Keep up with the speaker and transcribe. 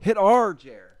Hit R,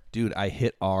 Jer. Dude, I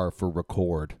hit R for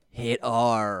record. Hit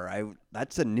R.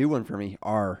 That's a new one for me.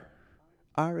 R.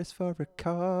 R is for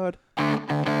record.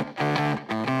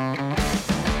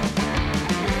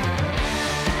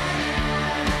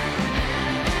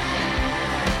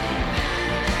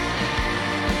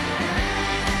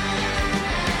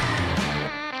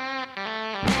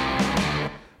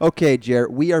 Okay, Jer,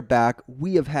 we are back.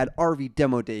 We have had RV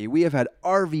Demo Day. We have had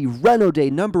RV Reno Day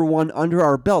 #1 under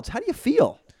our belts. How do you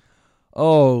feel?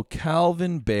 Oh,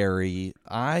 Calvin Barry,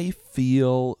 I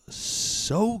feel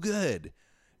so good.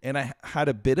 And I had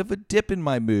a bit of a dip in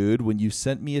my mood when you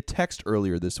sent me a text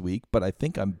earlier this week, but I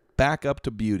think I'm back up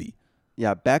to beauty.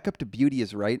 Yeah, back up to beauty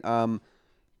is right. Do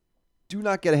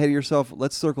not get ahead of yourself.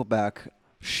 Let's circle back.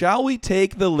 Shall we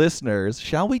take the listeners,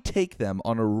 shall we take them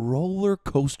on a roller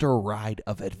coaster ride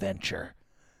of adventure?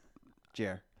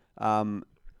 Jer,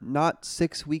 not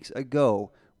 6 weeks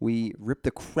ago, we ripped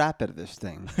the crap out of this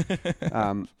thing.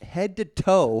 Head to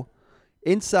toe,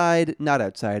 inside, not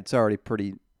outside, it's already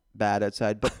pretty bad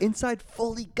outside, but inside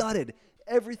fully gutted.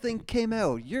 Everything came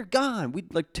out. You're gone. We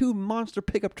like 2 monster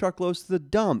pickup truck loads to the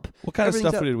dump. What kind of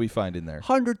stuff did we find in there?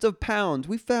 Hundreds of pounds.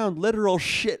 We found literal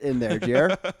shit in there,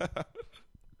 Jer.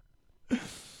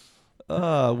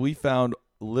 We found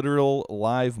literal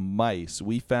live mice.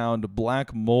 We found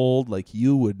black mold like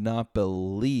you would not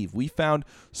believe. We found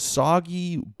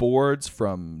soggy boards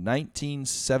from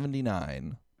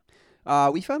 1979.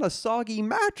 We found a soggy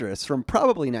mattress from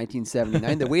probably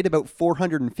 1979 that weighed about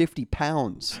 450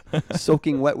 pounds,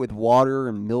 soaking wet with water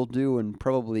and mildew and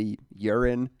probably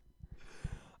urine.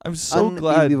 I'm so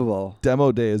glad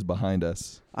Demo Day is behind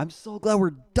us. I'm so glad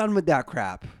we're done with that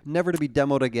crap. Never to be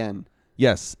demoed again.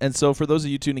 Yes, and so for those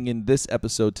of you tuning in, this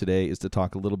episode today is to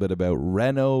talk a little bit about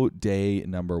Reno Day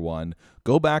 #1.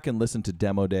 Go back and listen to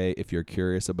Demo Day if you're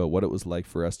curious about what it was like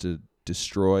for us to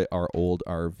destroy our old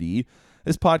RV.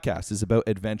 This podcast is about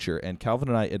adventure, and Calvin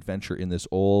and I adventure in this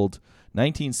old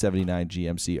 1979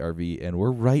 GMC RV, and we're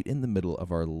right in the middle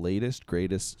of our latest,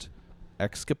 greatest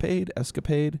escapade,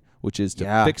 which is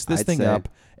to fix this thing up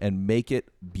and make it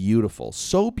beautiful.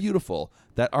 So beautiful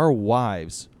that our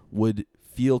wives would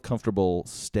feel comfortable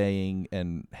staying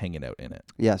and hanging out in it.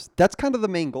 Yes, that's kind of the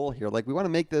main goal here. Like, we want to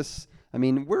make this, I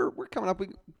mean, we're coming up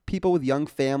with people with young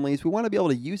families. We want to be able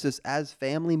to use this as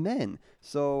family men.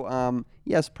 So,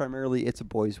 yes, primarily it's a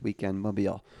boys' weekend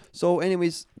mobile. So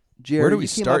anyways, Jerry, where do we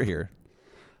start here?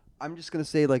 I'm just going to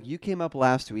say, like, you came up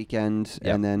last weekend,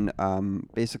 Yep. and then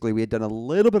basically we had done a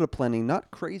little bit of planning,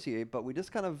 not crazy, but we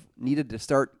just kind of needed to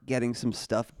start getting some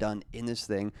stuff done in this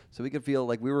thing so we could feel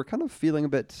like we were kind of feeling a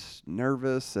bit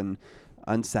nervous and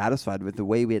unsatisfied with the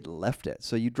way we had left it.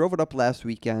 So you drove it up last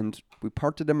weekend. We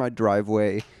parked it in my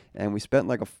driveway, and we spent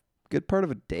like a good part of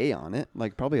a day on it,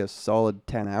 like probably a solid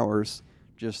 10 hours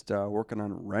just working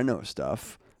on Reno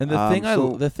stuff. And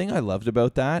the thing I loved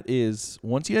about that is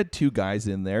once you had 2 guys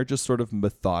in there just sort of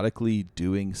methodically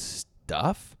doing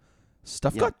stuff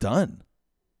got done.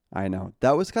 I know.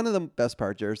 That was kind of the best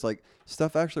part, Jared. It's like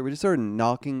stuff actually, we just started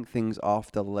knocking things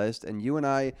off the list, and you and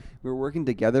I, we were working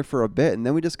together for a bit, and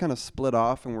then we just kind of split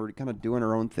off and we're kind of doing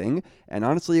our own thing. And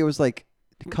honestly, it was like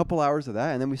a couple hours of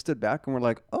that, and then we stood back and we're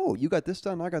like, oh, you got this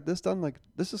done, I got this done. Like,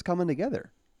 this is coming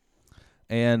together.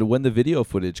 And when the video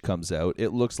footage comes out, it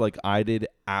looks like I did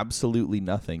absolutely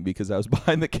nothing because I was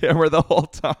behind the camera the whole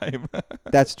time.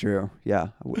 That's true. Yeah.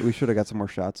 We should have got some more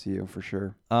shots of you for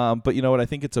sure. But you know what? I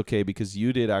think it's okay because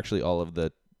you did actually all of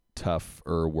the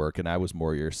tougher work and I was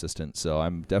more your assistant. So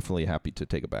I'm definitely happy to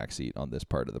take a backseat on this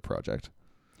part of the project.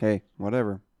 Hey,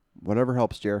 whatever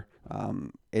helps, Jer.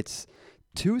 It's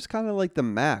 2 is kind of like the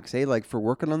max, hey, like for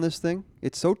working on this thing.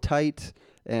 It's so tight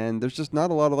and there's just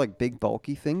not a lot of like big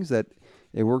bulky things that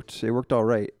it worked all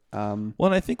right. Well,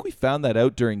 and I think we found that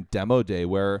out during Demo Day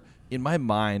where in my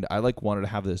mind, I like wanted to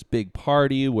have this big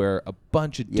party where a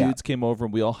bunch of dudes came over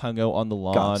and we all hung out on the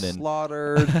lawn Got and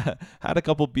slaughtered. had a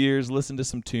couple beers, listened to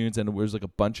some tunes, and it was like a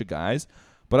bunch of guys.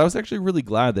 But I was actually really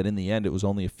glad that in the end, it was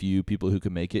only a few people who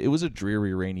could make it. It was a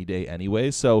dreary, rainy day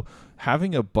anyway. So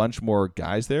having a bunch more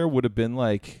guys there would have been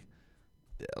like,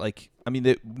 I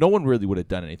mean, no one really would have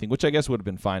done anything, which I guess would have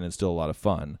been fine and still a lot of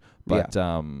fun. But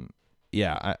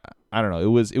yeah, I don't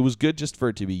know. It was good just for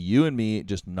it to be you and me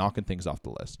just knocking things off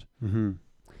the list. Mm-hmm.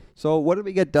 So what did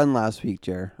we get done last week,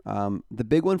 Jer? The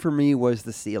big one for me was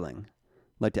the ceiling.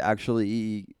 Like to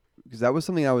actually, because that was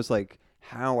something I was like,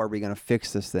 how are we going to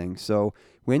fix this thing? So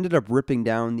we ended up ripping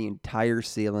down the entire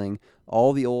ceiling,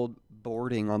 all the old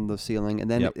boarding on the ceiling, and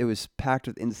then it was packed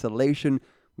with insulation.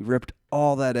 We ripped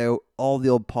all that out, all the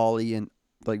old poly, and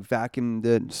like vacuumed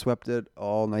it, swept it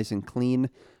all nice and clean.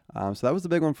 So that was the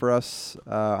big one for us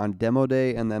on demo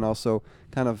day, and then also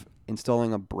kind of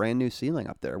installing a brand new ceiling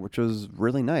up there, which was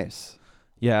really nice.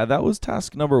 Yeah, that was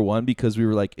task number one because we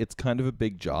were like, it's kind of a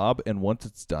big job, and once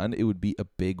it's done, it would be a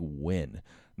big win.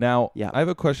 Now, Yeah. I have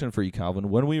a question for you, Calvin.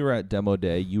 When we were at demo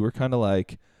day, you were kind of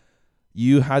like,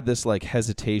 you had this like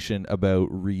hesitation about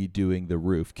redoing the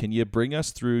roof. Can you bring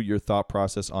us through your thought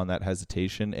process on that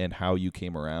hesitation and how you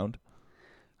came around?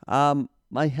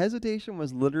 My hesitation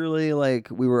was literally like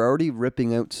we were already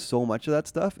ripping out so much of that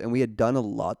stuff, and we had done a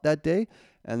lot that day,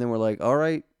 and then we're like, all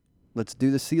right, let's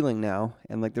do the ceiling now.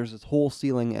 And like there's this whole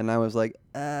ceiling, and I was like,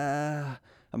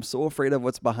 I'm so afraid of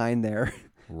what's behind there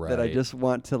that I Right. just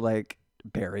want to like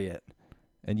bury it.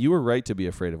 And you were right to be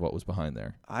afraid of what was behind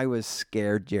there. I was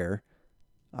scared, Jer.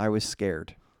 I was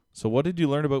scared. So what did you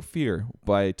learn about fear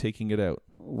by taking it out?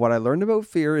 What I learned about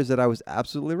fear is that I was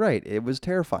absolutely right. It was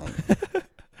terrifying.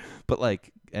 But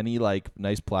like any like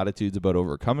nice platitudes about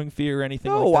overcoming fear or anything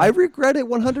No, like I that? regret it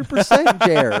 100%,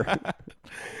 Jer.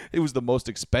 It was the most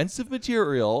expensive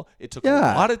material. It took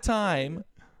Yeah. a lot of time.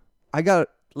 I got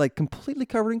like completely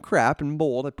covered in crap and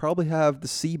mold. I probably have the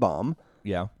C-bomb.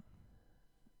 Yeah.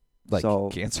 Like So-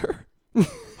 cancer?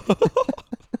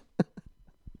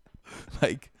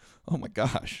 Like, oh my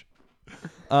gosh.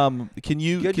 Can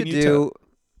you Good can to you do.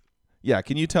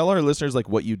 can you tell our listeners like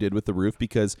what you did with the roof,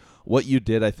 because what you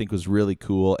did I think was really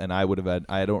cool, and I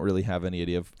don't really have any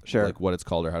idea of Sure. like what it's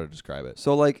called or how to describe it.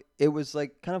 So like it was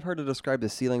like kind of hard to describe the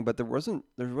ceiling, but there wasn't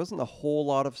a whole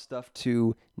lot of stuff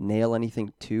to nail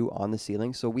anything to on the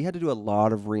ceiling. So we had to do a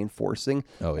lot of reinforcing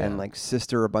Oh, yeah. and like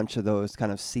sister a bunch of those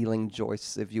kind of ceiling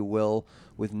joists, if you will,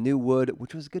 with new wood,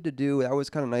 which was good to do. That was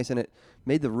kind of nice, and it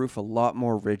made the roof a lot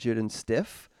more rigid and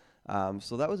stiff.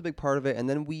 So that was a big part of it. And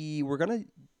then we were gonna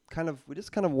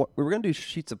we were gonna do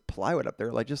sheets of plywood up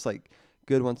there, like just like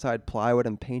good one side plywood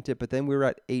and paint it. But then we were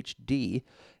at HD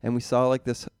and we saw like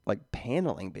this like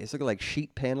paneling, basically like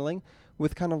sheet paneling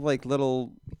with kind of like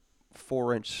little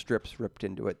 4-inch strips ripped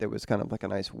into it. That was kind of like a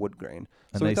nice wood grain.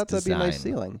 A So we nice thought that'd be a nice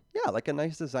design. ceiling. Yeah, like a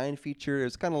nice design feature. It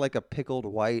was kind of like a pickled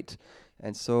white.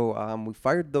 And so we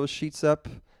fired those sheets up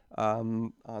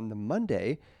on the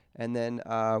Monday. And then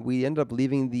we ended up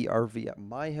leaving the RV at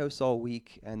my house all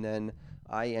week. And then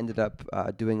I ended up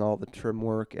doing all the trim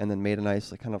work and then made a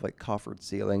nice kind of like coffered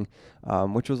ceiling,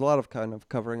 which was a lot of kind of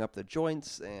covering up the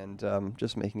joints and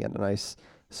just making it a nice,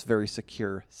 very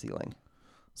secure ceiling.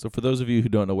 So for those of you who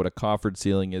don't know what a coffered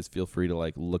ceiling is, feel free to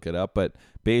like look it up. But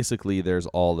basically there's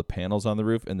all the panels on the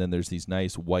roof, and then there's these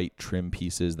nice white trim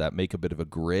pieces that make a bit of a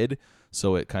grid.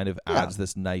 So it kind of adds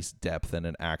this nice depth and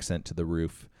an accent to the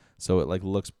roof. So it like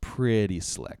looks pretty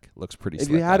slick. Looks pretty If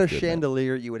slick. you had I a have to admit.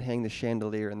 chandelier, you would hang the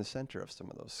chandelier in the center of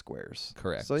some of those squares.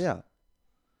 Correct. So yeah,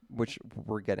 which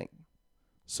we're getting.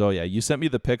 So yeah, you sent me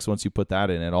the pics once you put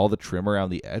that in, and all the trim around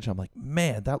the edge. I'm like,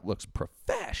 man, that looks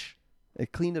profesh.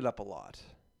 It cleaned it up a lot.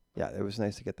 Yeah, it was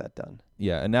nice to get that done.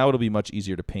 Yeah, and now it'll be much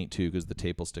easier to paint too, because the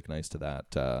tape will stick nice to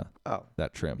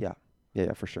that trim.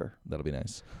 Yeah, for sure. That'll be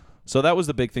nice. So that was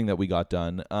the big thing that we got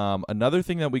done. Another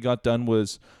thing that we got done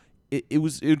was it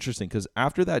was interesting because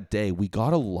after that day we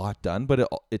got a lot done, but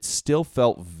it still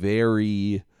felt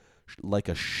very like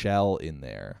a shell in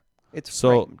there. It's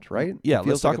So, framed, right? Yeah, It let's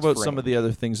feels like talk it's about some of framed. the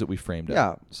other things that we framed up.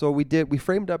 Yeah, so we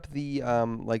framed up the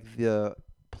like the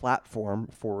platform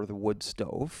for the wood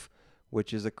stove,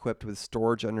 which is equipped with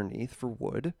storage underneath for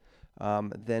wood.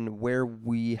 Then where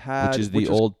we had Which is the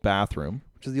old bathroom.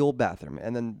 which is the old bathroom,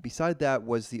 and then beside that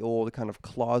was the old kind of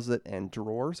closet and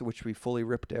drawers, which we fully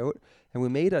ripped out, and we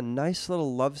made a nice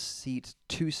little love seat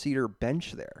 2-seater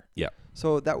bench there. Yeah.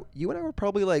 So that you and I were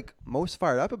probably like most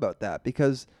fired up about that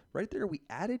because right there we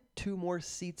added 2 more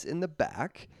seats in the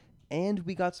back, and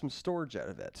we got some storage out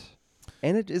of it,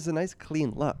 and it is a nice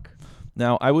clean look.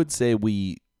 Now, I would say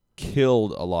we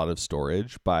killed a lot of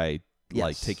storage by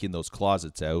like Yes. taking those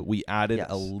closets out. We added a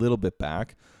Yes. little bit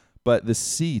back, but the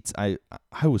seats, I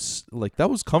was like, that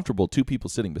was comfortable. 2 people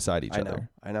sitting beside each other.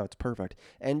 I know, it's perfect.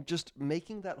 And just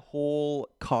making that whole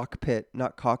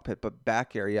not cockpit, but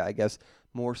back area, I guess,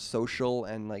 more social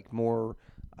and like more,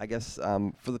 I guess,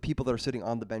 for the people that are sitting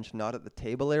on the bench, not at the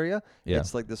table area, Yeah.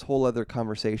 it's like this whole other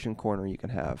conversation corner you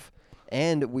can have.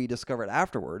 And we discovered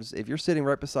afterwards, if you're sitting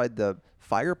right beside the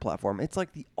fire platform, it's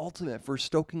like the ultimate for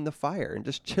stoking the fire and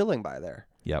just chilling by there.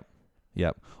 Yep.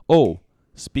 Oh,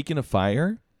 speaking of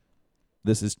fire,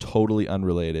 this is totally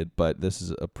unrelated, but this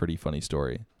is a pretty funny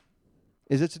story.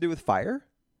 Is it to do with fire?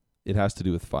 It has to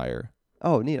do with fire.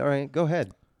 Oh, neat. All right, go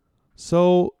ahead.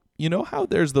 So, you know how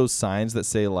there's those signs that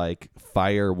say like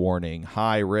fire warning,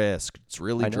 high risk, it's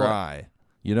really I know it. dry.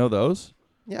 You know those?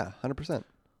 Yeah, 100%.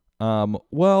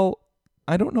 Well,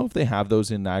 I don't know if they have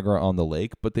those in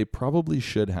Niagara-on-the-Lake, but they probably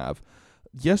should have.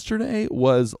 Yesterday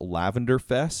was Lavender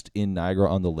Fest in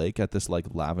Niagara-on-the-Lake at this like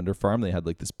lavender farm. They had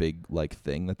like this big like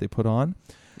thing that they put on.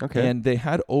 Okay. And they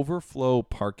had overflow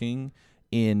parking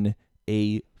in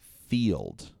a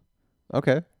field.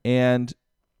 Okay. And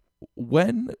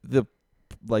when the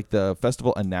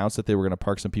festival announced that they were going to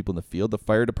park some people in the field, the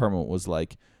fire department was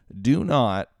like, do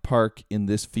not park in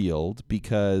this field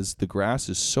because the grass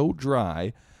is so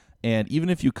dry. And even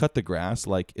if you cut the grass,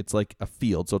 like it's like a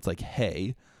field, so it's like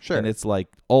hay. Sure. And it's like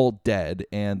all dead,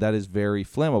 and that is very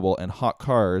flammable, and hot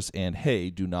cars and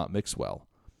hay do not mix well.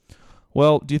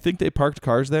 Well, do you think they parked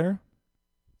cars there?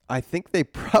 I think they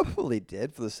probably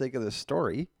did for the sake of the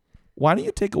story. Why don't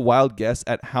you take a wild guess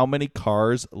at how many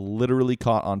cars literally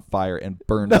caught on fire and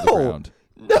burned to the ground?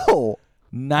 No.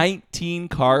 19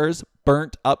 cars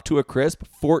burnt up to a crisp,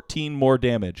 14 more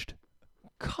damaged.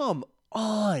 Come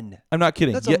on. I'm not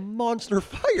kidding. That's a monster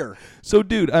fire. So,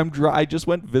 dude, I just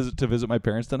went to visit my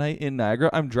parents tonight in Niagara.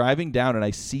 I'm driving down and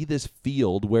I see this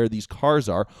field where these cars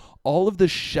are. All of the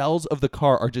shells of the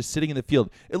car are just sitting in the field.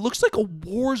 It looks like a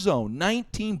war zone.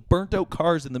 19 burnt out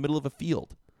cars in the middle of a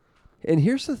field. And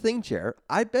here's the thing, Jer.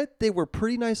 I bet they were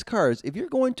pretty nice cars. If you're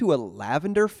going to a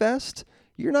lavender fest,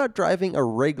 you're not driving a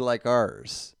rig like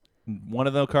ours. One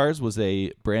of the cars was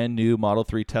a brand new Model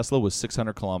 3 Tesla with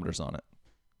 600 kilometers on it.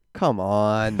 Come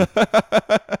on.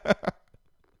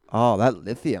 Oh, that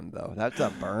lithium, though. That's a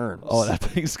burn. Oh, that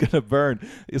thing's going to burn.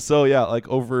 So, yeah, like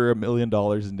over $1 million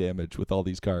in damage with all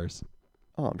these cars.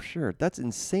 Oh, I'm sure. That's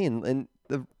insane. And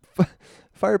the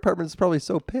fire department's probably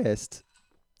so pissed.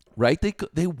 Right?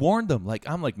 They warned them. Like,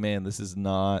 I'm like, man, this is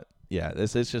not,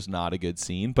 this is just not a good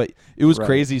scene. But it was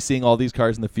crazy seeing all these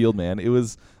cars in the field, man. It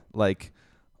was like,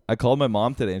 I called my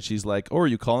mom today and she's like, oh, are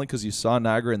you calling because you saw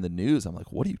Niagara in the news? I'm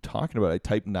like, what are you talking about? I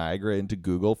typed Niagara into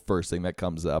Google. First thing that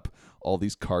comes up, all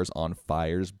these cars on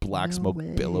fires, black smoke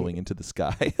billowing into the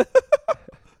sky.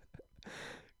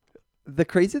 The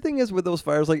crazy thing is with those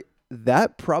fires, like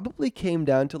that probably came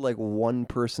down to like one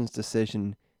person's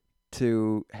decision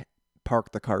to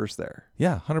park the cars there.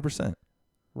 Yeah, 100%.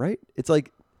 Right? It's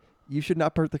like, you should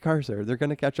not park the cars there. They're going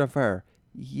to catch on fire.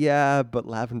 Yeah, but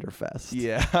Lavender Fest.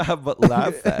 Yeah, but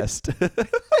Lav Fest.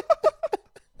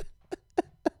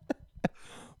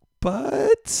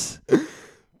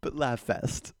 But Lav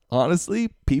Fest.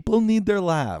 Honestly, people need their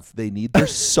lav. They need their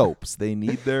soaps. They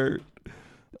need their...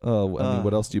 Oh, I mean,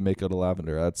 what else do you make out of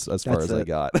lavender? That's as far as I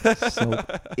got.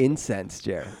 Soap. Incense,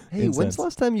 Jer. Hey, Incense. When's the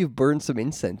last time you've burned some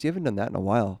incense? You haven't done that in a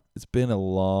while. It's been a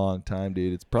long time,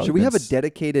 dude. It's probably Should we have a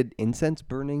dedicated incense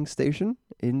burning station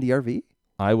in the RV?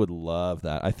 I would love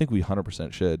that. I think we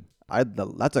 100% should.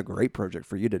 That's a great project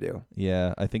for you to do.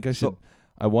 Yeah, I think I should.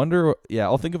 I wonder. Yeah,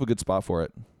 I'll think of a good spot for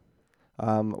it.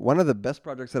 One of the best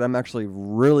projects that I'm actually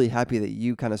really happy that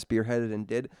you kind of spearheaded and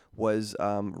did was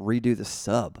redo the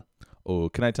sub. Oh,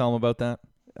 can I tell them about that?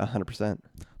 100%.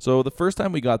 So the first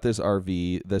time we got this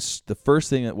RV,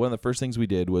 one of the first things we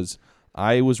did was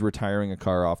I was retiring a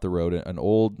car off the road, an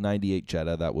old 98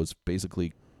 Jetta that was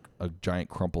basically a giant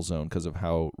crumple zone because of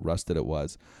how rusted it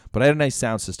was. But I had a nice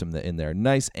sound system in there,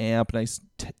 nice amp, nice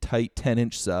tight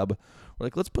 10-inch sub. We're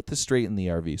like, let's put this straight in the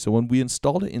RV. So when we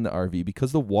installed it in the RV,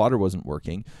 because the water wasn't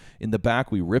working, in the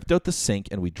back we ripped out the sink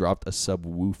and we dropped a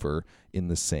subwoofer in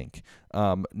the sink.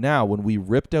 Now, when we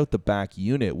ripped out the back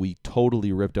unit, we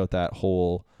totally ripped out that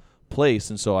whole place.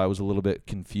 And so I was a little bit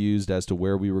confused as to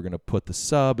where we were going to put the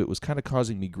sub. It was kind of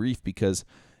causing me grief because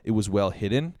it was well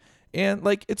hidden. And,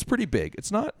 like, it's pretty big.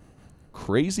 It's not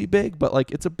crazy big, but,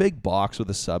 like, it's a big box with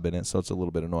a sub in it, so it's a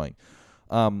little bit annoying.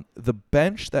 The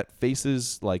bench that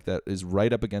faces, like, that is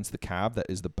right up against the cab, that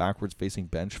is the backwards facing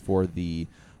bench for the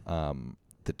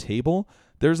table,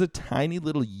 there's a tiny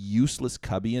little useless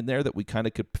cubby in there that we kind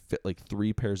of could fit like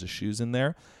 3 pairs of shoes in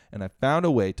there. And I found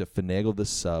a way to finagle the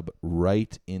sub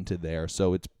right into there.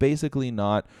 So it's basically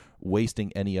not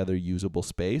wasting any other usable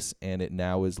space. And it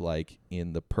now is like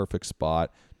in the perfect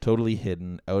spot, totally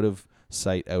hidden, out of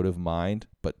sight, out of mind,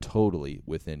 but totally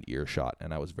within earshot.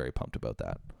 And I was very pumped about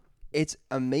that. It's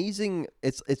amazing.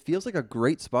 It feels like a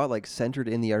great spot, like centered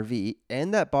in the RV,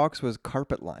 and that box was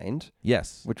carpet lined.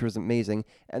 Yes, which was amazing.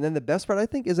 And then the best part, I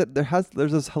think, is that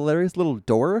there's this hilarious little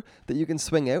door that you can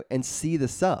swing out and see the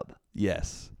sub.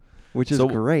 Yes, which is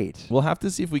great. We'll have to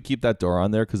see if we keep that door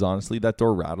on there because honestly, that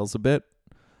door rattles a bit.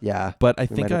 Yeah, but I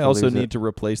think I also need to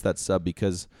replace that sub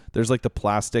because there's like the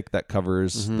plastic that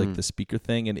covers like the speaker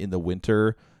thing, and in the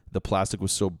winter, the plastic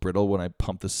was so brittle when I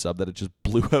pumped the sub that it just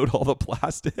blew out all the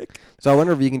plastic. So I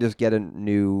wonder if you can just get a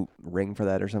new ring for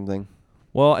that or something.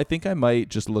 Well, I think I might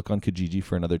just look on Kijiji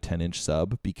for another 10-inch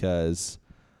sub because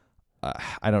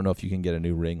I don't know if you can get a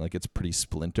new ring. Like, it's pretty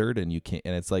splintered, and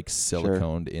and it's like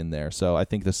siliconed in there. So I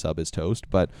think the sub is toast.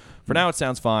 But for now, it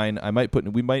sounds fine.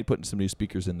 We might put some new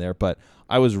speakers in there. But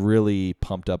I was really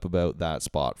pumped up about that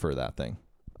spot for that thing.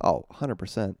 Oh,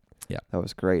 100%. Yeah, that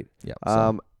was great. Yeah.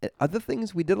 Other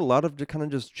things, we did a lot of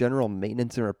just general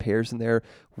maintenance and repairs in there.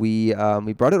 We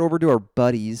brought it over to our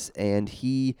buddies, and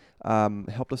he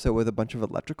helped us out with a bunch of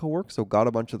electrical work. So got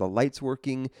a bunch of the lights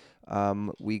working.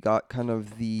 We got kind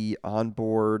of the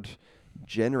onboard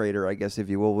generator, I guess, if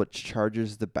you will, which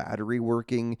charges the battery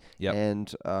working. Yep. And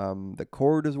the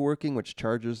cord is working, which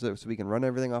charges it, so we can run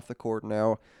everything off the cord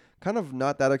now. Kind of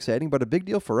not that exciting, but a big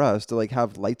deal for us to like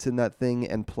have lights in that thing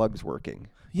and plugs working.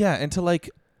 Yeah, and to like,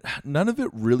 none of it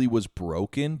really was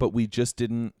broken, but we just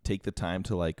didn't take the time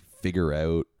to like figure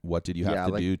out what did you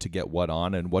have to do to get what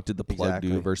on, and what did the plug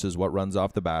do versus what runs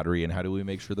off the battery, and how do we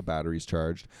make sure the battery's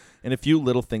charged, and a few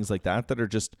little things like that are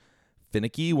just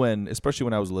finicky. Especially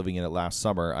when I was living in it last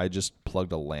summer, I just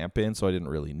plugged a lamp in, so I didn't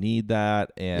really need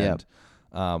that. And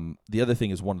the other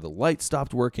thing is one of the lights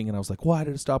stopped working, and I was like, why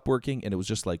did it stop working? And it was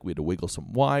just like we had to wiggle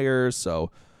some wires.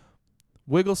 So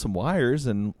wiggle some wires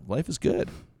and life is good.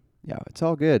 Yeah, it's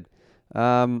all good.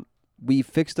 We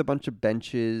fixed a bunch of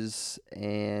benches,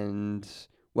 and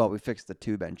we fixed the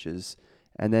 2 benches,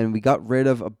 and then we got rid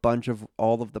of a bunch of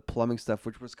all of the plumbing stuff,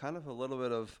 which was kind of a little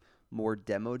bit of more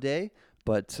demo day.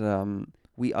 But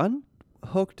we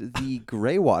unhooked the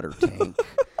gray water tank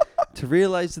to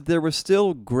realize that there was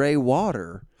still gray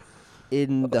water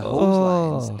in the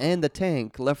hose lines and the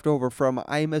tank left over from,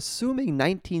 I'm assuming,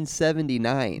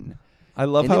 1979. I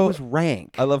love how it was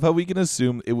rank. I love how we can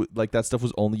assume it like that stuff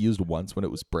was only used once when it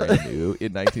was brand new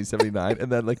in 1979, and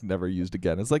then like never used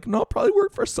again. It's like, no, it probably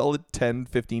worked for a solid 10,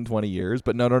 15, 20 years,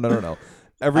 but no. Everything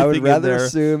I would rather in there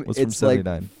assume was it's from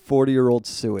 79. like 40-year-old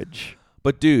sewage.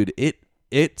 But dude,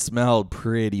 it smelled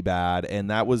pretty bad, and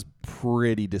that was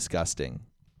pretty disgusting.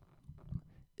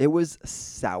 It was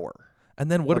sour.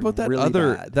 And then what about that really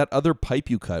other pipe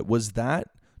you cut? Was that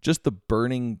just the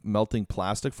burning, melting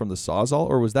plastic from the Sawzall,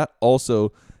 or was that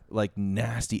also like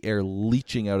nasty air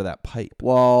leaching out of that pipe?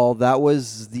 Well, that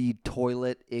was the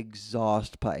toilet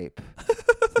exhaust pipe.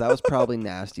 So that was probably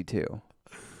nasty too.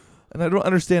 And I don't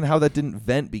understand how that didn't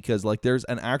vent, because like there's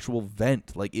an actual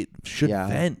vent. Like it should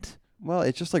vent. Well,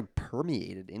 it's just like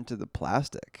permeated into the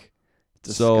plastic.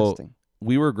 It's disgusting. So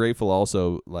we were grateful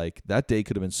also, like that day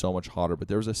could have been so much hotter, but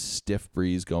there was a stiff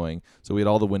breeze going. So we had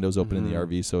all the windows open in the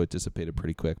RV, so it dissipated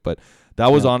pretty quick. But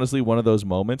that was honestly one of those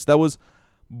moments that was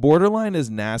borderline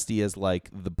as nasty as like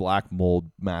the black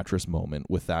mold mattress moment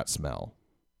with that smell.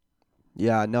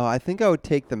 Yeah, no, I think I would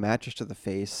take the mattress to the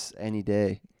face any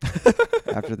day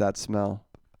after that smell.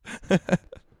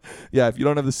 Yeah, if you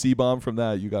don't have the C-bomb from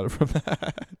that, you got it from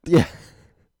that. Yeah.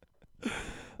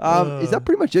 Is that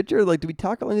pretty much it, Jared? Like, do we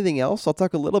tackle anything else? I'll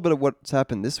talk a little bit of what's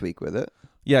happened this week with it.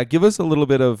 Yeah, give us a little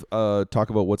bit of talk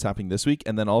about what's happening this week,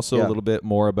 and then also a little bit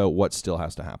more about what still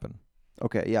has to happen.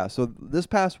 Okay, yeah. So this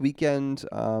past weekend,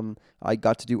 I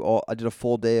got to I did a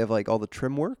full day of like all the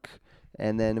trim work,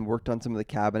 and then worked on some of the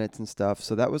cabinets and stuff.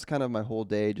 So that was kind of my whole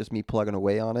day, just me plugging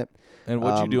away on it. And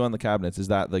what'd you do on the cabinets? Is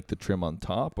that like the trim on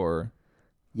top, or?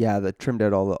 Yeah, that trimmed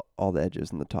out all the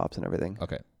edges and the tops and everything.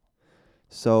 Okay.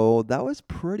 So that was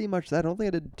pretty much that. I don't think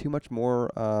I did too much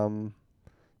more.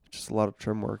 Just a lot of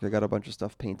trim work. I got a bunch of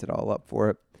stuff painted all up for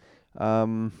it.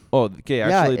 Okay.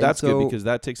 Actually, that's good, because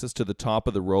that takes us to the top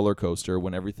of the roller coaster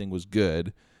when everything was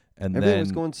good, and everything then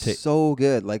was going so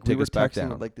good. Like we were back texting,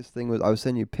 down. like this thing was. I was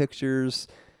sending you pictures.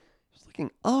 It was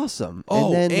looking awesome.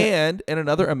 Oh, and then, and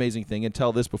another amazing thing, and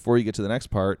tell this before you get to the next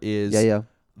part, is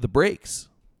the brakes.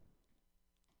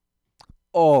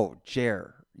 Oh,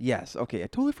 Jer. Yes. Okay. I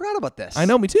totally forgot about this. I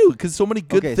know, me too, because so many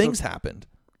good things happened.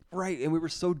 Right, and we were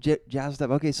so jazzed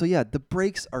up. Okay, so yeah, the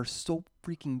brakes are so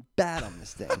freaking bad on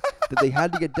this thing that they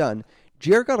had to get done.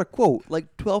 Jer got a quote, like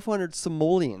 1,200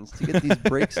 simoleons to get these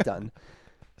brakes done.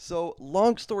 So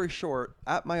long story short,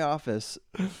 at my office,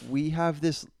 we have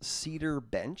this cedar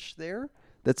bench there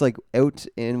that's like out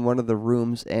in one of the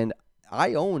rooms, and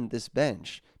I own this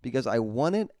bench because I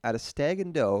won it at a Stag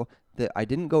and Doe that I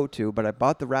didn't go to, but I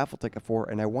bought the raffle ticket for,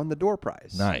 and I won the door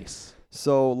prize. Nice.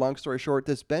 So long story short,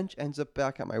 this bench ends up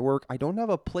back at my work. I don't have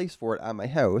a place for it at my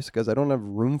house because I don't have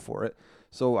room for it.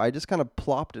 So I just kind of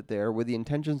plopped it there with the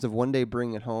intentions of one day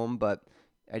bringing it home, but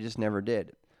I just never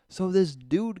did. So this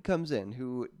dude comes in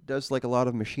who does like a lot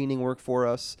of machining work for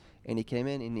us, and he came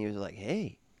in and he was like,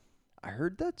 "Hey, I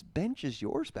heard that bench is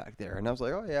yours back there." And I was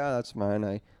like, "Oh yeah, that's mine.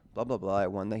 I blah, blah, blah. I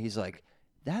won that." He's like,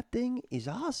 "That thing is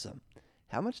awesome.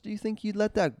 How much do you think you'd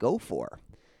let that go for?"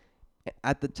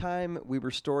 At the time, we were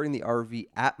storing the RV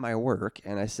at my work,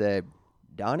 and I said,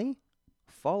 "Donnie,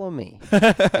 follow me.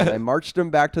 And I marched him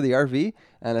back to the RV,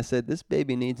 and I said, this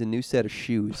baby needs a new set of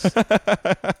shoes.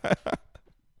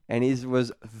 And he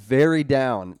was very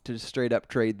down to straight up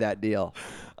trade that deal.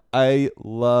 I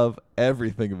love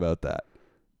everything about that.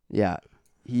 Yeah.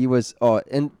 He was,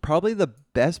 and probably the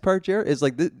best part, Jared, is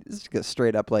like this is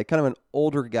straight up like kind of an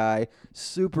older guy,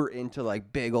 super into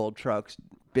like big old trucks,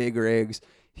 big rigs.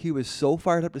 He was so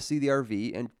fired up to see the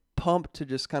RV and pumped to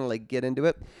just kind of like get into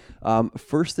it.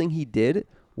 First thing he did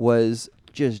was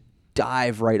just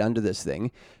dive right under this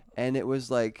thing. And it was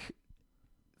like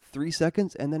 3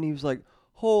 seconds. And then he was like,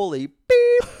 holy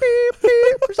beep, beep,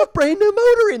 beep. There's a brand new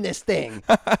motor in this thing.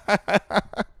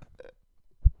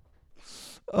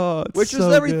 Which is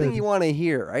everything good. you want to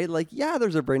hear, right? Like, yeah,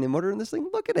 there's a brand new motor in this thing.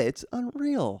 Look at it. It's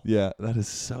unreal. Yeah, that is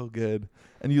so good.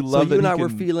 And you love that you and I were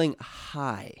feeling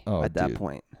high at that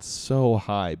point. So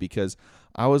high because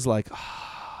I was like,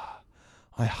 I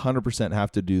 100%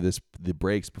 have to do the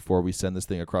brakes before we send this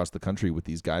thing across the country with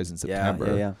these guys in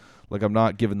September. Yeah. Like, I'm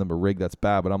not giving them a rig that's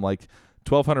bad, but I'm like,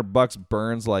 $1,200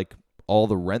 burns like all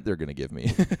the rent they're going to give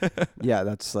me. Yeah,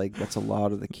 that's a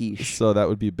lot of the quiche. So that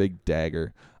would be a big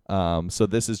dagger. So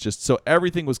this is just, so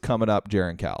everything was coming up,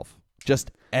 Jaron Calv.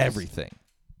 Just everything.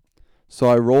 So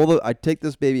I take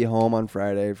this baby home on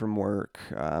Friday from work.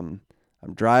 I'm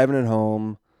driving it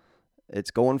home.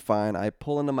 It's going fine. I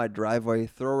pull into my driveway,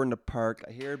 throw her into park.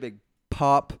 I hear a big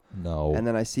pop. No. And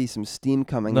then I see some steam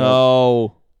coming out.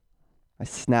 No. I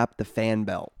snap the fan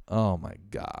belt. Oh my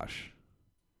gosh.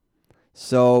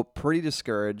 So pretty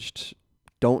discouraged.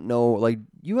 Don't know, like,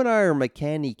 you and I are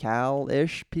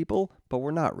mechanical-ish people, but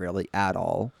we're not really at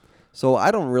all. So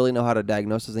I don't really know how to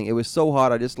diagnose this thing. It was so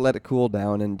hot, I just let it cool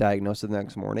down and diagnosed it the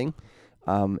next morning.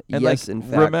 And yes, like, in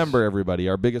fact. remember, everybody,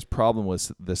 our biggest problem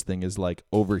with this thing is like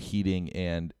overheating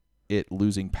and it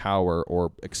losing power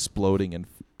or exploding and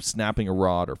snapping a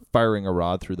rod or firing a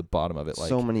rod through the bottom of it. Like,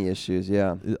 so many issues,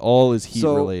 yeah. It all is heat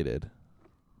related.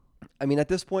 I mean, at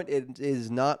this point, it is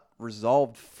not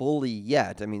resolved fully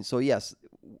yet. I mean, so yes,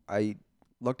 I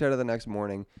looked at it the next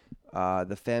morning.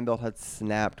 The fan belt had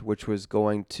snapped, which was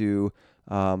going to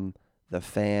the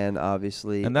fan,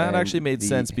 obviously. And that actually made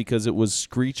sense because it was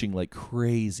screeching like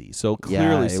crazy. So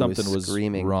clearly something was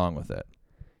wrong with it.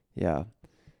 Yeah.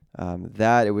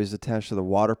 It was attached to the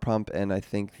water pump and I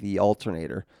think the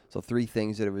alternator. So 3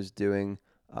 things that it was doing.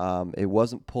 It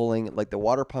wasn't pulling, like the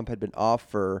water pump had been off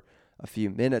for a few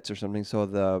minutes or something. So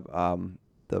the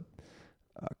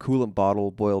coolant bottle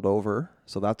boiled over.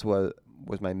 So that's what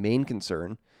was my main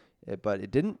concern. But it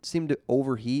didn't seem to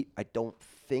overheat, I don't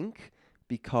think,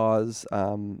 because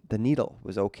the needle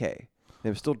was okay. It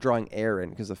was still drawing air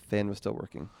in because the fan was still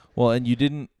working. Well, and you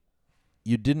didn't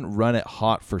run it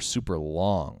hot for super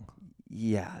long.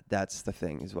 Yeah, that's the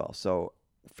thing as well. So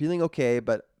feeling okay,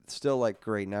 but still like,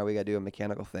 great, now we got to do a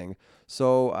mechanical thing.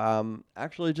 So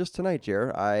actually just tonight,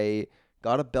 Jer, I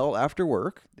got a belt after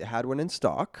work. They had one in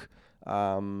stock.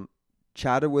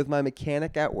 Chatted with my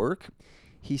mechanic at work.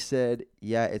 He said,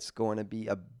 yeah, it's going to be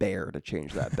a bear to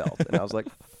change that belt. And I was like,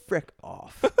 frick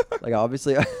off. Like,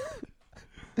 obviously.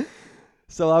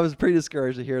 So I was pretty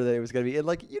discouraged to hear that it was going to be, and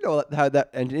like, you know how that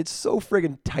engine, it's so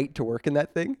friggin' tight to work in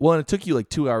that thing. Well, and it took you like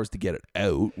 2 hours to get it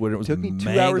out when it was mangled. It took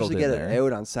me 2 hours to get it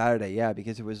out on Saturday, yeah,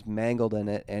 because it was mangled in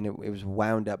it, and it was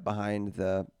wound up behind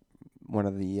one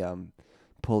of the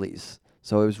pulleys.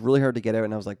 So it was really hard to get out,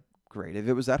 and I was like, great. If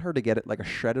it was that hard to get it, like a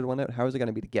shredded one out, how is it going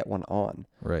to be to get one on?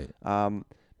 Right. But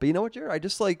you know what, Jared? I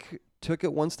just like took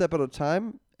it one step at a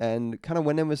time and kind of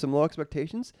went in with some low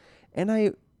expectations, and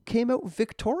I came out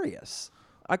victorious.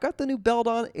 I got the new belt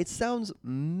on. It sounds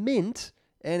mint,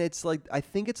 and it's like, I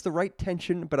think it's the right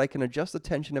tension, but I can adjust the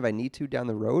tension if I need to down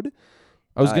the road.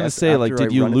 I was going to say, like,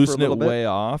 did you loosen it way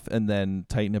off and then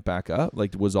tighten it back up?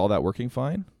 Like, was all that working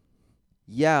fine?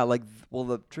 Yeah, like, well,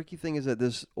 the tricky thing is that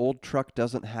this old truck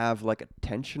doesn't have like a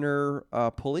tensioner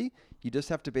pulley. You just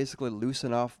have to basically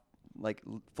loosen off, like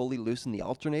fully loosen the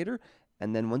alternator.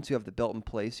 And then once you have the belt in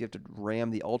place, you have to ram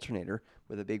the alternator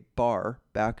with a big bar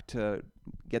back to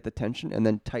get the tension and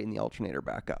then tighten the alternator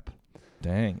back up.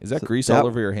 Dang. Is that grease all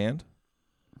over your hand?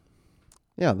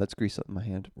 Yeah, that's grease on my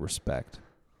hand. Respect.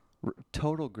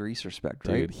 Total grease respect,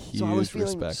 right? Dude, huge so I was feeling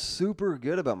respect. super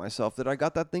good about myself that I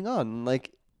got that thing on.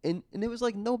 Like, and it was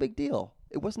like no big deal.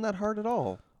 It wasn't that hard at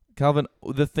all. Calvin,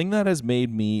 the thing that has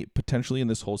made me potentially in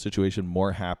this whole situation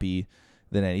more happy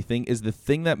than anything is the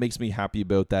thing that makes me happy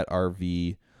about that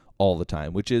RV all the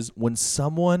time, which is when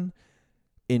someone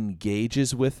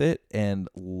engages with it and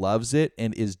loves it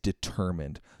and is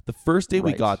determined. The first day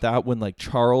we got that, when like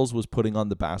Charles was putting on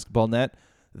the basketball net,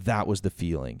 that was the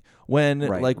feeling. When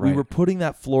Right, we right. were putting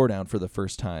that floor down for the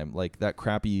first time, like that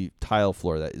crappy tile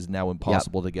floor that is now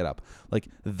impossible to get up, like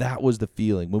that was the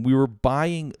feeling. When we were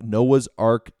buying Noah's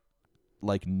Ark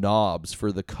like knobs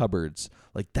for the cupboards,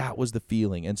 like that was the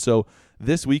feeling. And so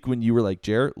this week when you were like,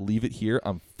 Jared, leave it here,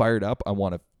 I'm fired up. I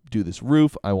want to do this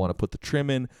roof. I want to put the trim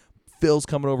in. Phil's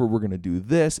coming over. We're going to do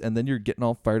this. And then you're getting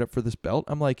all fired up for this belt.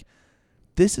 I'm like,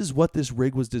 this is what this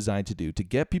rig was designed to do, to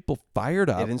get people fired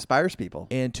up. It inspires people.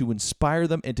 And to inspire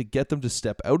them and to get them to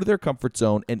step out of their comfort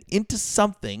zone and into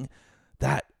something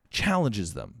that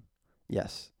challenges them.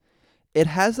 Yes. It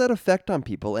has that effect on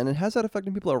people, and it has that effect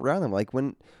on people around them. Like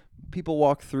when people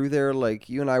walk through there, like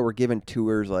you and I were given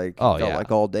tours like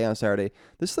like all day on Saturday.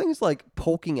 This thing's like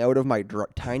poking out of my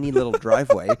tiny little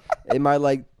driveway in my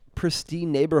like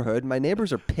pristine neighborhood. My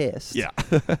neighbors are pissed. Yeah.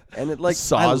 And it like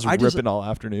saws I ripping all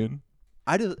afternoon.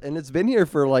 And it's been here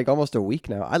for like almost a week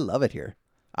now. I love it here.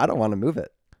 I don't want to move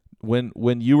it.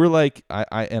 When you were like,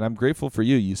 and I'm grateful for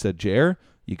you. You said, Jer,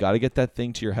 you got to get that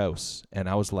thing to your house. And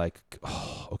I was like,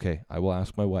 oh, okay, I will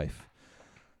ask my wife.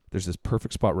 There's this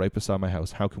perfect spot right beside my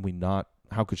house. How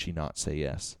could she not say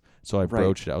yes? So I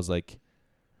broached it. I was like,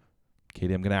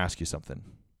 Katie, I'm going to ask you something.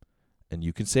 And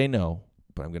you can say no,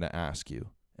 but I'm going to ask you.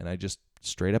 And I just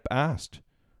straight up asked.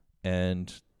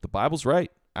 And the Bible's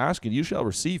right. Ask and you shall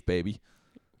receive, baby.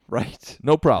 Right.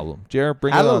 No problem. Jared,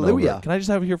 bring it on Hallelujah. over. Can I just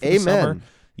have it here for the summer?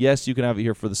 Yes, you can have it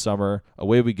here for the summer.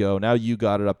 Away we go. Now you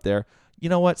got it up there. You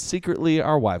know what? Secretly,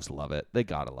 our wives love it. They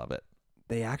got to love it.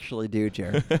 They actually do,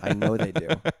 Jared. I know they do.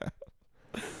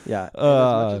 Yeah. As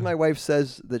much as my wife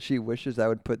says that she wishes I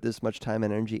would put this much time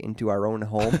and energy into our own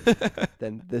home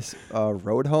than this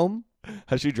road home.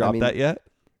 Has she dropped that yet?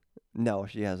 No,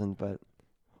 she hasn't, but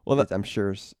I'm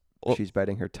sure she's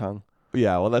biting her tongue.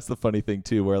 Yeah, well, that's the funny thing,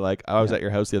 too, where, like, I was at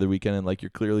your house the other weekend, and, like, you're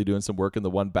clearly doing some work in the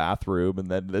one bathroom, and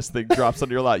then this thing drops on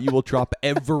your lot. You will drop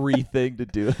everything to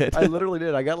do it. I literally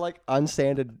did. I got, like,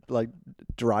 unsanded, like,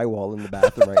 drywall in the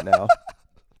bathroom right now.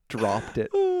 Dropped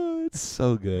it. It's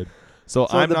so good. So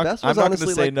I'm not going to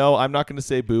say no. I'm not going to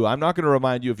say boo. I'm not going to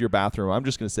remind you of your bathroom. I'm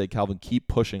just going to say, Calvin, keep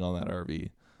pushing on that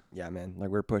RV. Yeah, man. Like,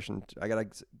 we're pushing.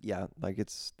 This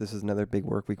is another big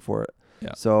work week for it.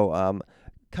 Yeah. So,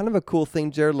 kind of a cool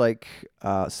thing, Jared. Like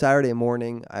Saturday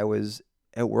morning, I was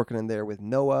out working in there with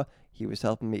Noah. He was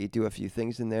helping me do a few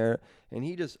things in there, and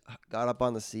he just got up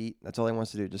on the seat. That's all he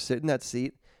wants to do. Just sit in that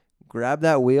seat, grab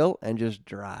that wheel, and just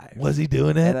drive. Was he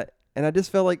doing it? And I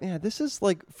just felt like, yeah, this is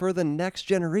like for the next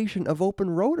generation of open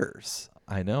roaders.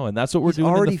 I know, and that's what we're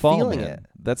doing in the fall, man. It.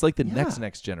 That's like the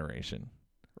next generation.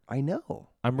 I know.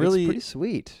 It's pretty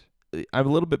sweet. I'm a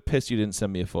little bit pissed you didn't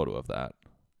send me a photo of that.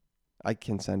 I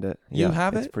can send it. You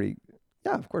have it's it? Pretty.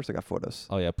 Yeah, of course I got photos.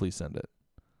 Oh yeah, please send it.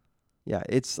 Yeah,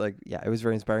 it's like, it was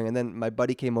very inspiring. And then my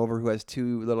buddy came over who has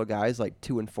two little guys, like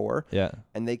 2 and 4. Yeah.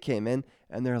 And they came in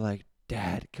and they're like,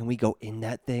 Dad, can we go in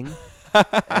that thing?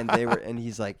 and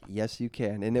he's like, yes, you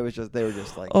can. And they were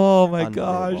just like, oh my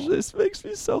gosh, this makes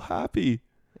me so happy.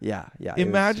 Yeah.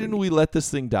 Imagine we let this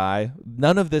thing die.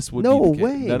 None of this would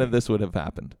None of this would have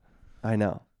happened. I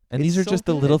know. And these are just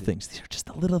the little things. These are just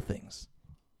the little things.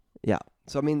 Yeah.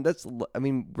 So,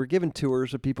 we're giving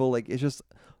tours of people. Like,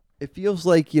 it feels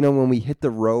like, when we hit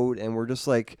the road and we're just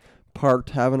like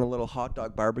parked having a little hot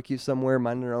dog barbecue somewhere,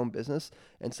 minding our own business,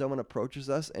 and someone approaches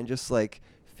us and just like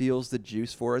feels the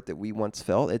juice for it that we once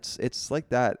felt. It's like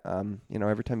that.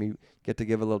 Every time you get to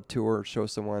give a little tour or show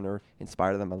someone or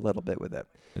inspire them a little bit with it.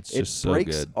 It's just so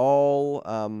breaks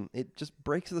good. It just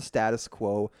breaks the status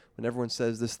quo when everyone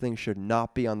says this thing should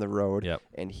not be on the road. Yep.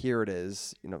 And here it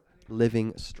is,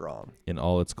 living strong in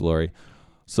all its glory.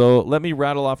 So let me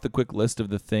rattle off the quick list of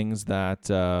the things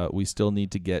that we still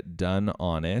need to get done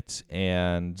on it,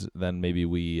 and then maybe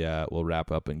we'll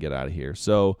wrap up and get out of here.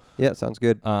 So yeah, sounds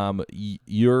good.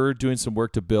 You're doing some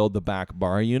work to build the back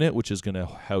bar unit, which is going to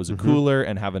house a cooler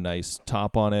and have a nice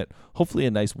top on it. Hopefully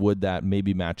a nice wood that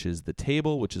maybe matches the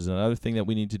table, which is another thing that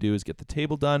we need to do is get the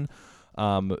table done.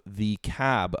 The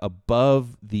cab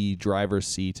above the driver's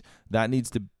seat, that needs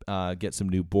to get some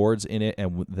new boards in it,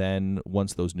 and then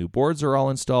once those new boards are all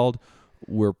installed,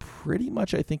 we're pretty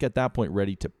much, I think, at that point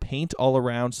ready to paint all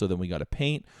around. So then we got to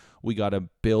paint, we got to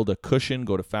build a cushion,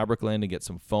 go to Fabricland and get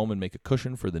some foam and make a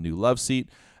cushion for the new love seat.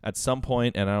 At some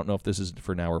point, and I don't know if this is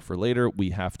for now or for later,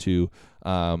 we have to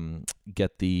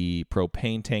get the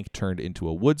propane tank turned into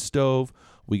a wood stove.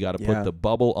 We got to put the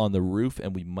bubble on the roof,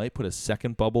 and we might put a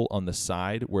second bubble on the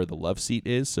side where the love seat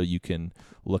is, so you can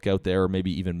look out there, or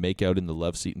maybe even make out in the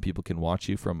love seat, and people can watch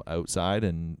you from outside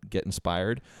and get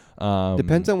inspired.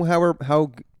 Depends on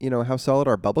how solid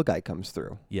our bubble guy comes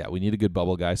through. Yeah, we need a good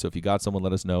bubble guy. So if you got someone,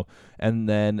 let us know. And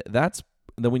then that's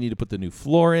then we need to put the new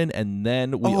floor in, and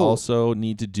then we also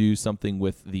need to do something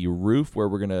with the roof where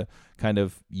we're gonna kind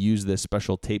of use this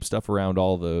special tape stuff around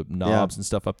all the knobs and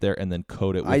stuff up there, and then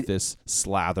coat it with this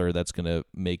slather that's gonna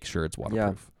make sure it's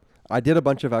waterproof. I did a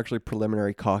bunch of actually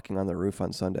preliminary caulking on the roof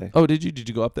on Sunday. Oh, did you? Did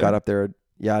you go up there? Got up there.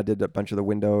 Yeah, I did a bunch of the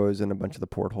windows and a bunch of the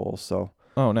portholes. So.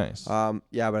 Oh, nice.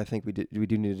 Yeah, but I think we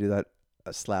do need to do that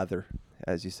slather,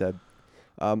 as you said.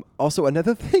 Also,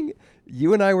 another thing,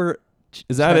 you and I were.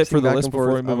 Is that it for the list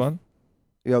before we move on?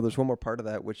 There's one more part of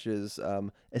that, which is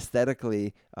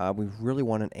aesthetically, we really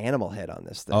want an animal head on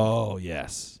this thing. Oh,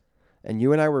 yes. And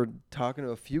you and I were talking to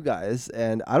a few guys,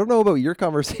 and I don't know about your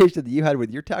conversation that you had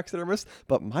with your taxidermist,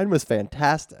 but mine was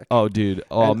fantastic. Oh, dude.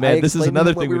 Oh, man, this is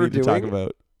another thing we need to talk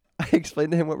about. I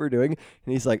explained to him what we were doing,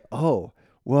 and he's like, oh,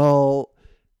 well,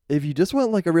 if you just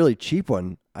want like a really cheap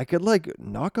one, I could like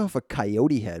knock off a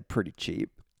coyote head pretty cheap.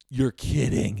 You're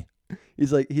kidding.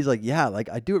 He's like, yeah, like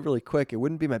I do it really quick. It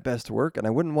wouldn't be my best work, and I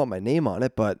wouldn't want my name on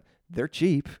it, but they're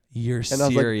cheap. You're and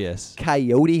serious. I was like,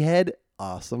 coyote head,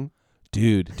 awesome.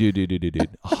 Dude,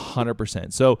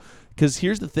 100%. So, because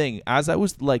here's the thing, as I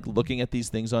was like looking at these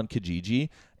things on Kijiji,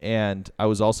 and I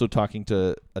was also talking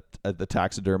to the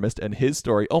taxidermist, and his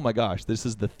story, oh my gosh, this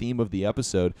is the theme of the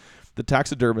episode. The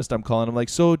taxidermist, I'm calling him like,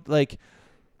 so like,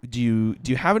 do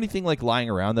you have anything like lying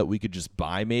around that we could just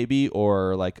buy maybe?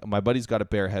 Or like, my buddy's got a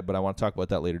bear head, but I want to talk about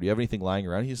that later. Do you have anything lying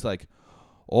around? He's like,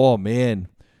 oh man,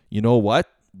 you know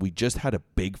what? We just had a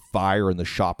big fire in the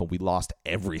shop and we lost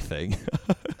everything.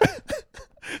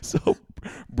 So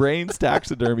Brains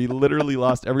Taxidermy literally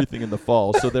lost everything in the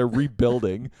fall, so they're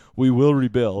rebuilding. We will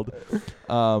rebuild.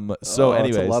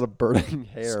 Anyways, a lot of burning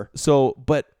hair.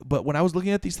 But when I was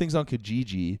looking at these things on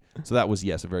Kijiji, so that was,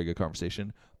 yes, a very good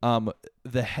conversation.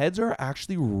 The heads are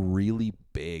actually really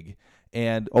big.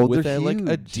 And with like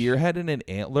a deer head and an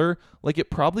antler, like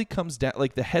it probably comes down,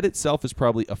 like the head itself is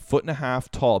probably 1.5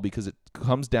 feet tall because it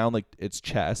comes down like its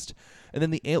chest. And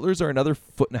then the antlers are another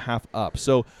 1.5 feet up.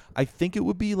 So I think it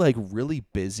would be like really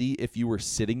busy if you were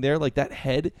sitting there. Like that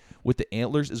head with the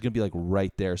antlers is going to be like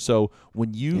right there. So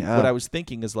what I was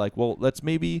thinking is like, well, let's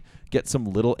maybe get some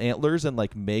little antlers and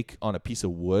like make on a piece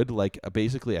of wood, like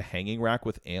basically a hanging rack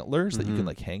with antlers that you can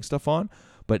like hang stuff on.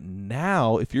 But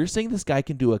now, if you're saying this guy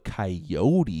can do a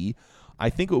coyote, I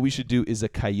think what we should do is a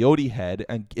coyote head.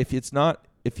 And if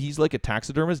he's like a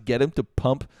taxidermist, get him to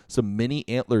pump some mini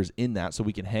antlers in that so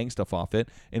we can hang stuff off it.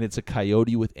 And it's a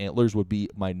coyote with antlers would be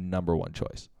my number one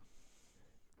choice.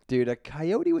 Dude, a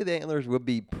coyote with antlers would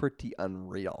be pretty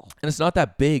unreal. And it's not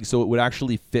that big, so it would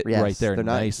actually fit right there they're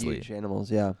nicely. Not huge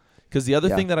animals, yeah. Because the other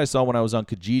thing that I saw when I was on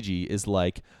Kijiji is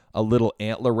like a little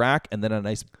antler rack and then a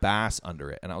nice bass under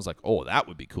it. And I was like, oh, that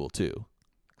would be cool too.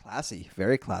 Classy.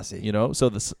 Very classy. You know? So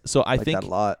I like think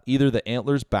either the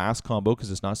antlers bass combo,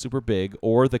 because it's not super big,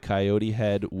 or the coyote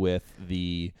head with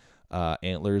the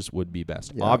antlers would be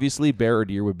best. Yeah. Obviously, bear or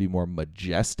deer would be more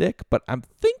majestic, but I'm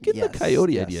thinking the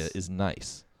coyote idea is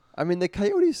nice. I mean, the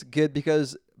coyote's good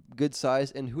because good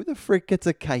size, and who the frick gets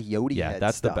a coyote head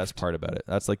that's stuffed? The best part about it.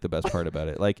 That's like the best part about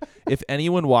it. Like if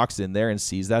anyone walks in there and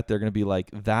sees that, they're gonna be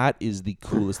like, that is the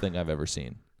coolest thing I've ever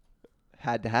seen.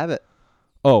 Had to have it.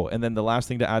 Oh, and then the last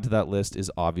thing to add to that list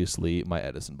is obviously my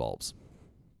Edison bulbs.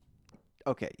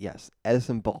 Okay, yes,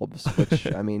 Edison bulbs,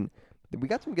 which I mean, we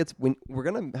got some gets. We're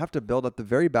gonna have to build up the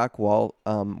very back wall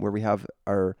where we have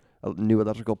our new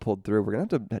electrical pulled through. We're gonna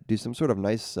have to do some sort of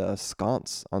nice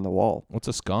sconce on the wall. What's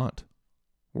a scont?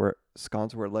 Where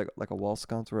like a wall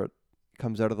sconce where it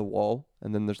comes out of the wall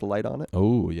and then there's a light on it.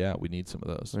 Oh yeah, we need some of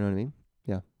those. You know what I mean?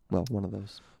 Yeah. Well, one of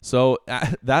those. So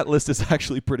that list is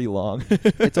actually pretty long.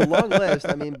 It's a long list.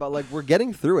 I mean, but like we're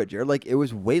getting through it, Jared. Like it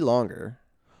was way longer.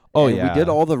 Oh and yeah. We did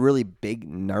all the really big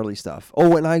gnarly stuff.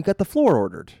 Oh, and I got the floor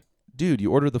ordered. Dude,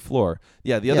 you ordered the floor.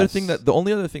 Yeah. The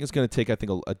only other thing that's going to take, I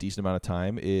think, a decent amount of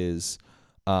time is,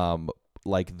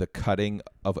 like the cutting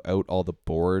of out all the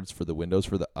boards for the windows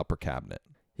for the upper cabinet.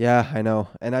 Yeah, I know.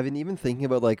 And I've been even thinking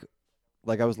about like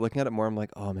I was looking at it more. I'm like,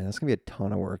 oh man, that's gonna be a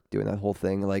ton of work doing that whole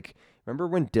thing. Like, remember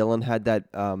when Dylan had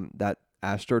that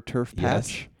AstroTurf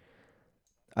patch? Yes.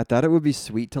 I thought it would be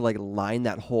sweet to like line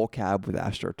that whole cab with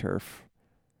AstroTurf.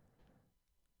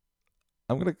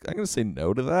 I'm gonna say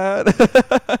no to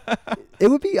that. It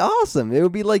would be awesome. It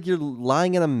would be like you're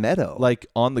lying in a meadow, like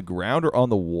on the ground or on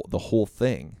the whole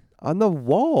thing. On the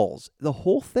walls, the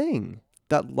whole thing.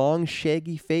 That long,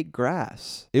 shaggy, fake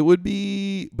grass. It would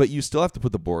be, but you still have to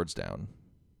put the boards down.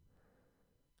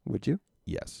 Would you?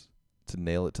 Yes, to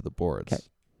nail it to the boards. Okay.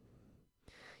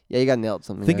 Yeah, you got to nail it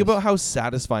something. Think about how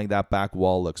satisfying that back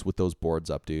wall looks with those boards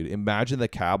up, dude. Imagine the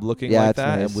cab looking like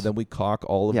that, nice. and then we caulk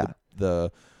all of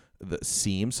the the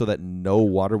seam so that no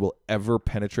water will ever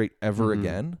penetrate ever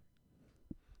again.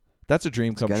 That's a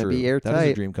dream come true. Be airtight. That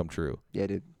is a dream come true. Yeah,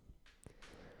 dude.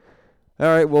 All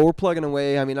right, well, we're plugging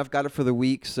away. I mean, I've got it for the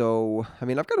week, so I've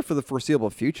got it for the foreseeable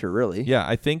future, really. Yeah,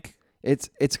 I think it's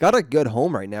got a good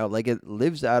home right now. Like, it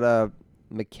lives at a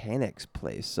mechanic's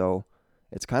place, so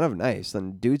it's kind of nice.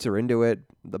 And dudes are into it.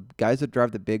 The guys that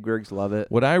drive the big rigs love it.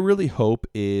 what I really hope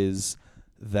is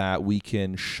that we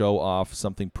can show off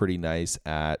something pretty nice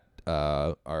at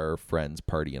our friend's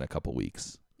party in a couple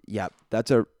weeks. Yeah,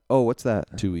 what's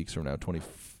that? 2 weeks from now,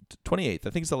 28th. I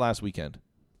think it's the last weekend.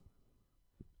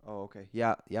 Oh, okay.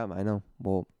 Yeah, I know.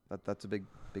 Well, that's a big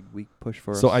week push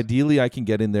for us. So ideally, I can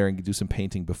get in there and do some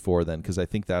painting before then, because I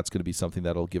think that's going to be something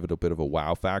that'll give it a bit of a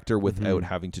wow factor without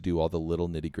having to do all the little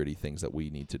nitty gritty things that we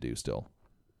need to do still.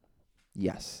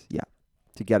 Yes, yeah.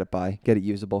 To get it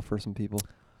usable for some people.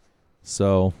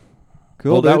 So,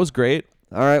 cool. Well, that was great.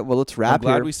 All right, well, let's wrap I'm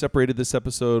glad here. we separated this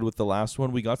episode with the last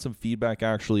one. We got some feedback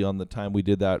actually on the time we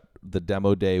did the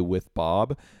demo day with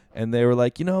Bob. And they were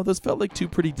like, those felt like two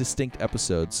pretty distinct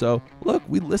episodes. So, look,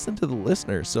 we listened to the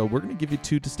listeners. So, we're going to give you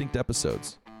two distinct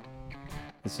episodes.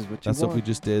 This is what That's want. what we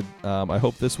just did. I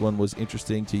hope this one was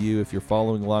interesting to you. If you're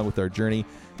following along with our journey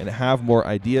and have more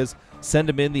ideas, send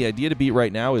them in. The idea to beat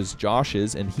right now is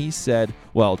Josh's. And he said,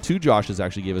 well, two Joshes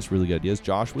actually gave us really good ideas.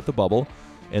 Josh with the bubble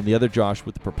and the other Josh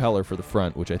with the propeller for the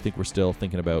front, which I think we're still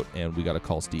thinking about. And we got to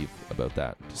call Steve about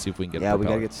that to see if we can get a propeller. We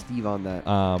got to get Steve on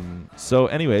that. So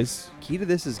anyways. Key to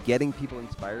this is getting people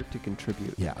inspired to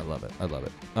contribute. Yeah, I love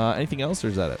it. Anything else or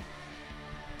is that it?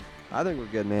 I think we're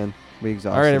good, man. We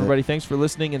exhausted. All right, everybody. Thanks for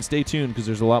listening and stay tuned because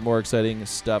there's a lot more exciting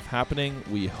stuff happening.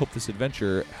 We hope this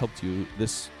adventure helped you,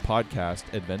 this podcast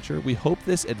adventure. We hope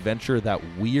this adventure that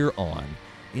we're on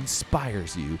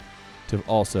inspires you to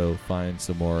also find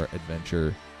some more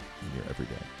adventure in your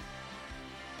everyday.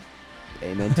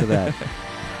 Amen to that.